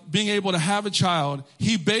ability of being able to have a child,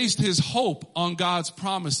 he based his hope on God's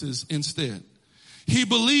promises instead. He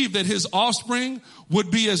believed that his offspring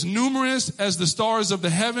would be as numerous as the stars of the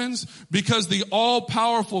heavens because the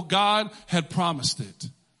all-powerful God had promised it.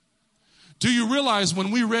 Do you realize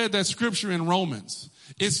when we read that scripture in Romans,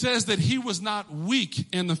 it says that he was not weak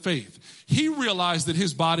in the faith. He realized that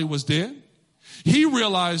his body was dead. He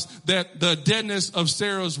realized that the deadness of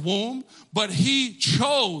Sarah's womb, but he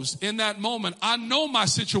chose in that moment, I know my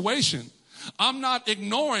situation. I'm not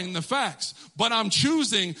ignoring the facts, but I'm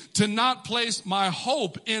choosing to not place my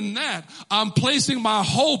hope in that. I'm placing my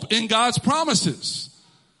hope in God's promises.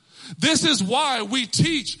 This is why we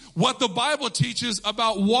teach what the Bible teaches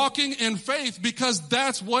about walking in faith, because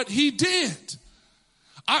that's what he did.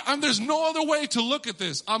 There's no other way to look at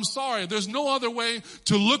this. I'm sorry. There's no other way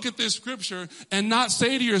to look at this scripture and not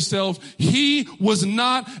say to yourself, he was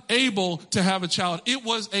not able to have a child. It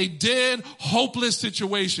was a dead, hopeless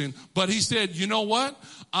situation. But he said, you know what?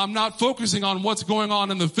 I'm not focusing on what's going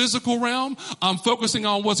on in the physical realm. I'm focusing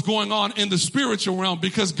on what's going on in the spiritual realm,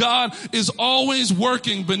 because God is always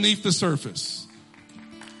working beneath the surface.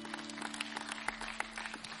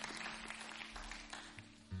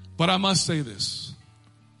 But I must say this.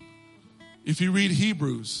 If you read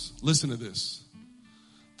Hebrews, listen to this.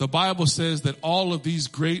 The Bible says that all of these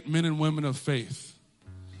great men and women of faith,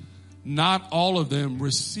 not all of them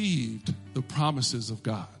received the promises of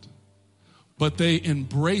God, but they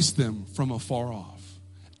embraced them from afar off,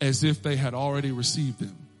 as if they had already received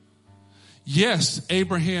them. Yes,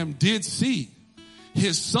 Abraham did see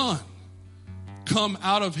his son come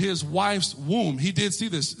out of his wife's womb. He did see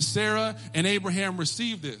this. Sarah and Abraham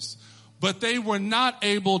received this. But they were not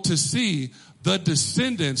able to see the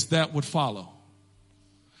descendants that would follow.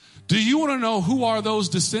 Do you want to know who are those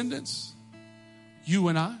descendants? You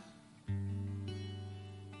and I.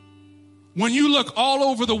 When you look all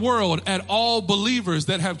over the world at all believers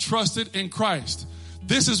that have trusted in Christ,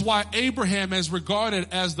 this is why Abraham is regarded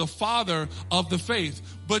as the father of the faith.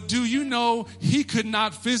 But do you know he could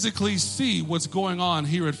not physically see what's going on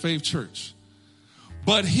here at Faith Church?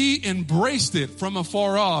 But he embraced it from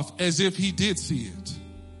afar off as if he did see it.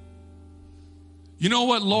 You know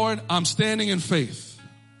what, Lord? I'm standing in faith.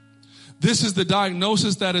 This is the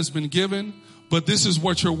diagnosis that has been given, but this is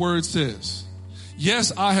what your word says.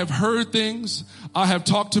 Yes, I have heard things. I have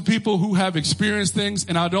talked to people who have experienced things,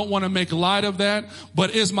 and I don't want to make light of that.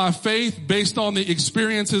 But is my faith based on the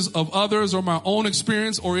experiences of others or my own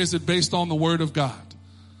experience, or is it based on the word of God?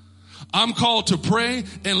 I'm called to pray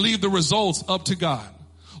and leave the results up to God.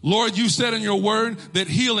 Lord, you said in your word that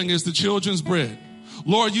healing is the children's bread.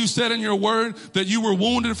 Lord, you said in your word that you were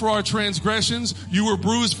wounded for our transgressions. You were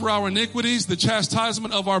bruised for our iniquities. The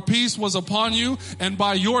chastisement of our peace was upon you. And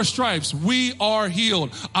by your stripes, we are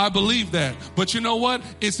healed. I believe that. But you know what?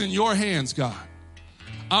 It's in your hands, God.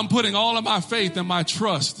 I'm putting all of my faith and my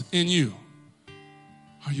trust in you.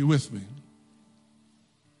 Are you with me?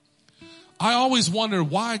 I always wondered,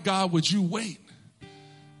 why, God, would you wait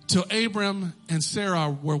till Abram and Sarah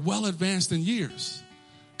were well advanced in years?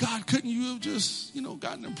 God, couldn't you have just,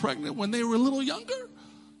 gotten them pregnant when they were a little younger?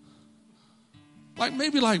 Like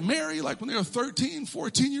maybe like Mary, like when they were 13,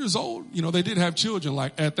 14 years old. They did have children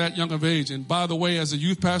like at that young of age. And by the way, as a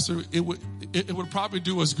youth pastor, it would probably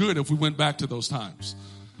do us good if we went back to those times.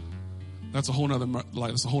 That's a whole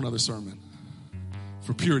nother sermon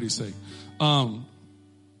for purity's sake.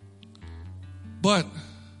 But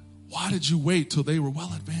why did you wait till they were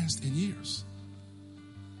well advanced in years?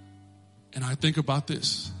 And I think about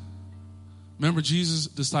this. Remember Jesus'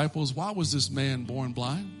 disciples, why was this man born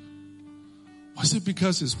blind? Was it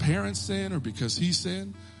because his parents sinned or because he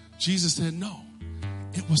sinned? Jesus said, no.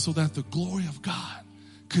 It was so that the glory of God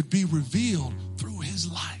could be revealed through his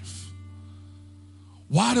life.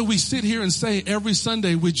 Why do we sit here and say every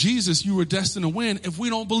Sunday, with Jesus you were destined to win, if we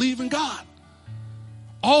don't believe in God?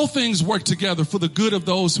 All things work together for the good of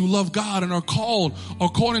those who love God and are called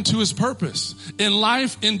according to his purpose. In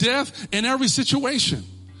life, in death, in every situation.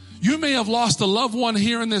 You may have lost a loved one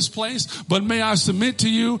here in this place, but may I submit to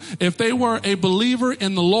you, if they were a believer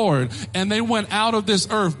in the Lord and they went out of this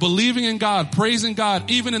earth believing in God, praising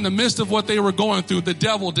God, even in the midst of what they were going through, the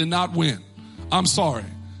devil did not win. I'm sorry.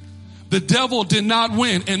 The devil did not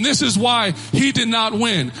win. And this is why he did not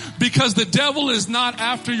win. Because the devil is not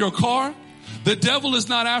after your car. The devil is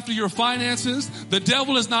not after your finances. The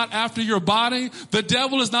devil is not after your body. The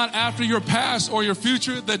devil is not after your past or your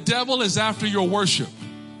future. The devil is after your worship.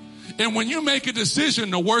 And when you make a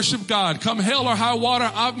decision to worship God, come hell or high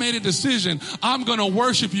water, I've made a decision. I'm going to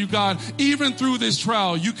worship you, God. Even through this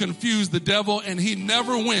trial, you confuse the devil and he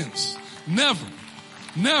never wins. Never.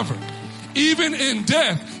 Never. Even in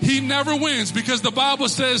death, he never wins, because the Bible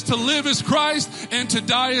says to live is Christ and to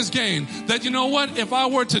die is gain. That, you know what? If I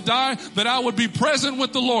were to die, that I would be present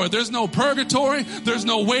with the Lord. There's no purgatory. There's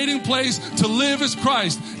no waiting place. To live is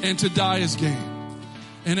Christ and to die is gain.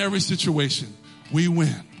 In every situation, we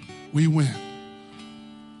win. We win.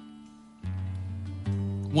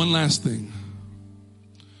 One last thing.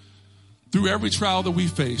 Through every trial that we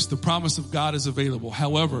face, the promise of God is available.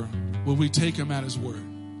 However, will we take him at his word?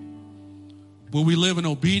 Will we live in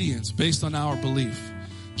obedience based on our belief?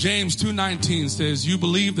 James 2:19 says, you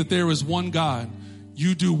believe that there is one God.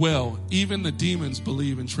 You do well. Even the demons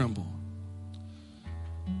believe and tremble.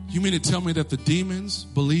 You mean to tell me that the demons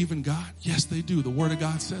believe in God? Yes, they do. The word of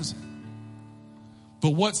God says it.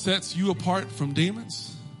 But what sets you apart from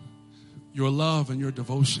demons? your love and your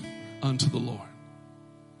devotion unto the Lord.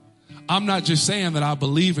 I'm not just saying that I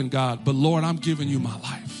believe in God, but Lord, I'm giving you my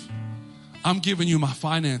life. I'm giving you my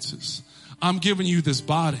finances. I'm giving you this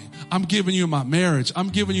body. I'm giving you my marriage. I'm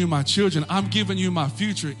giving you my children. I'm giving you my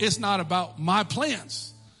future. It's not about my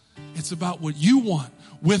plans. It's about what you want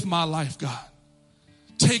with my life, God.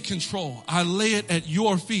 Take control. I lay it at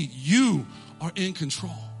your feet. You are in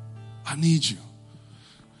control. I need you.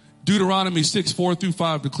 Deuteronomy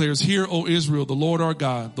 6:4-5 declares, "Hear, O Israel, the Lord our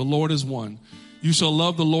God, the Lord is one. You shall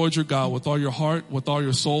love the Lord your God with all your heart, with all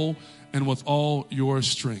your soul, and with all your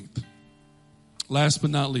strength." Last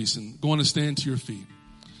but not least, and going to stand to your feet.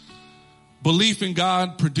 Belief in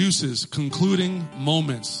God produces concluding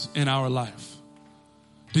moments in our life.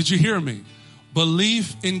 Did you hear me?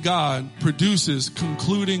 Belief in God produces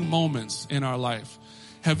concluding moments in our life.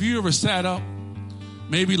 Have you ever sat up,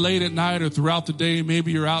 maybe late at night or throughout the day,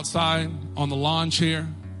 maybe you're outside on the lawn chair,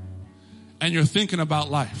 and you're thinking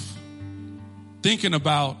about life, thinking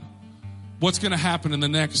about what's going to happen in the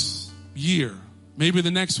next year, maybe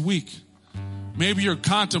the next week. Maybe you're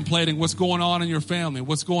contemplating what's going on in your family,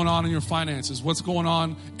 what's going on in your finances, what's going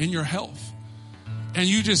on in your health. And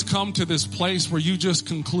you just come to this place where you just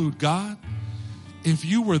conclude, God, if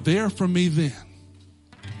you were there for me then,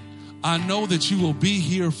 I know that you will be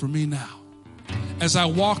here for me now. As I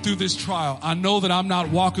walk through this trial, I know that I'm not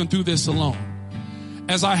walking through this alone.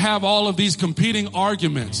 As I have all of these competing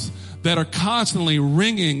arguments that are constantly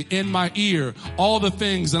ringing in my ear, all the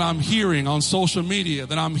things that I'm hearing on social media,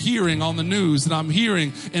 that I'm hearing on the news, that I'm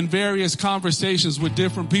hearing in various conversations with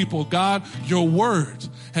different people. God, your word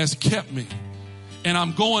has kept me. And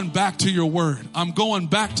I'm going back to your word. I'm going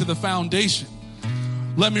back to the foundation.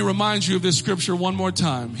 Let me remind you of this scripture one more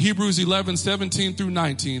time. Hebrews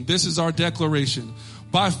 11:17-19. This is our declaration.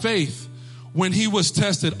 By faith, when he was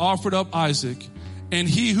tested, offered up Isaac, and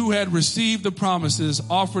he who had received the promises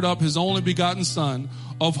offered up his only begotten son,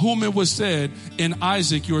 of whom it was said, in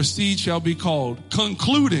Isaac your seed shall be called,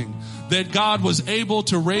 concluding that God was able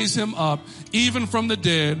to raise him up even from the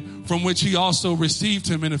dead, from which he also received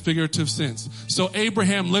him in a figurative sense. So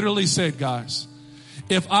Abraham literally said, guys,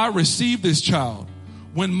 if I receive this child,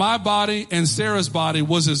 when my body and Sarah's body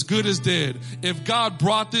was as good as dead, if God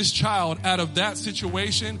brought this child out of that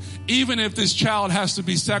situation, even if this child has to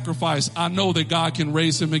be sacrificed, I know that God can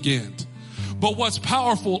raise him again. But what's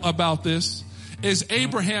powerful about this is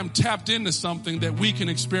Abraham tapped into something that we can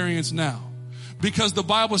experience now. Because the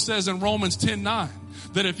Bible says in Romans 10:9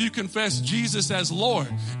 that if you confess Jesus as Lord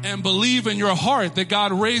and believe in your heart that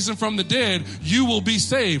God raised him from the dead, you will be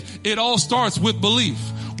saved. It all starts with belief.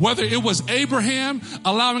 Whether it was Abraham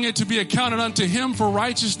allowing it to be accounted unto him for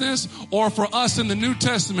righteousness, or for us in the New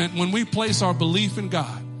Testament, when we place our belief in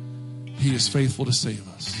God, he is faithful to save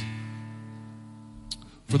us.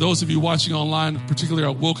 For those of you watching online, particularly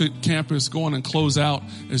our Wolcott campus, go on and close out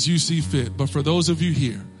as you see fit. But for those of you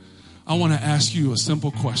here, I want to ask you a simple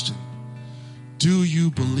question. Do you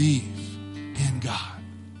believe in God?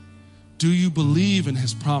 Do you believe in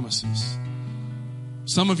his promises?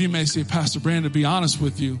 Some of you may say, Pastor Brandon, to be honest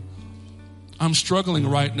with you, I'm struggling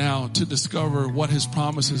right now to discover what his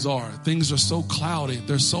promises are. Things are so cloudy.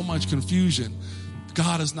 There's so much confusion.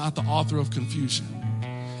 God is not the author of confusion.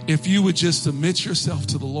 If you would just submit yourself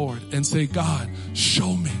to the Lord and say, God,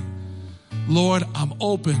 show me. Lord, I'm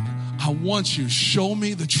open. I want you. Show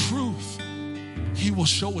me the truth. He will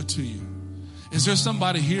show it to you. Is there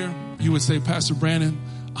somebody here you would say, Pastor Brandon,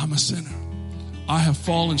 I'm a sinner. I have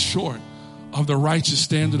fallen short of the righteous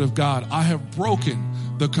standard of God. I have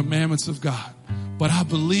broken the commandments of God. But I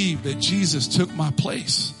believe that Jesus took my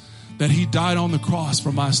place, that he died on the cross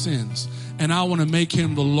for my sins. And I want to make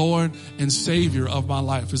him the Lord and Savior of my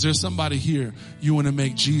life. Is there somebody here you want to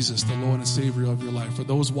make Jesus the Lord and Savior of your life? For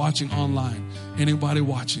those watching online, anybody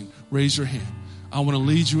watching, raise your hand. I want to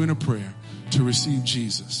lead you in a prayer to receive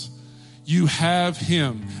Jesus. You have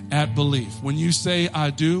him at belief. When you say, I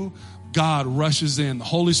do, God rushes in. The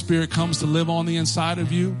Holy Spirit comes to live on the inside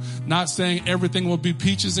of you. Not saying everything will be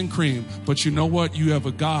peaches and cream, but you know what? You have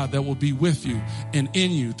a God that will be with you and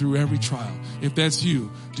in you through every trial. If that's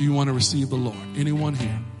you, do you want to receive the Lord? Anyone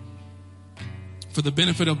here? For the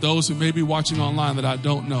benefit of those who may be watching online that I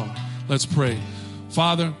don't know, let's pray.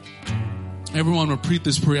 Father, everyone repeat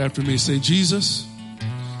this prayer after me. Say, Jesus,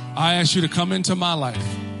 I ask you to come into my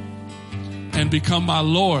life and become my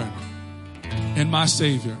Lord and my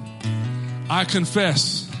Savior. I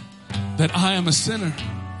confess that I am a sinner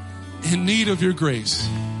in need of your grace.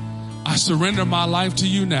 I surrender my life to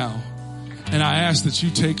you now, and I ask that you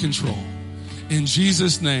take control. In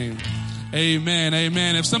Jesus' name, amen,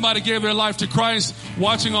 amen. If somebody gave their life to Christ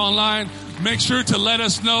watching online, make sure to let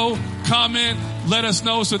us know, comment, let us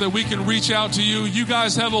know so that we can reach out to you. You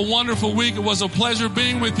guys have a wonderful week. It was a pleasure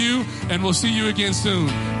being with you, and we'll see you again soon.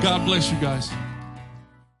 God bless you guys.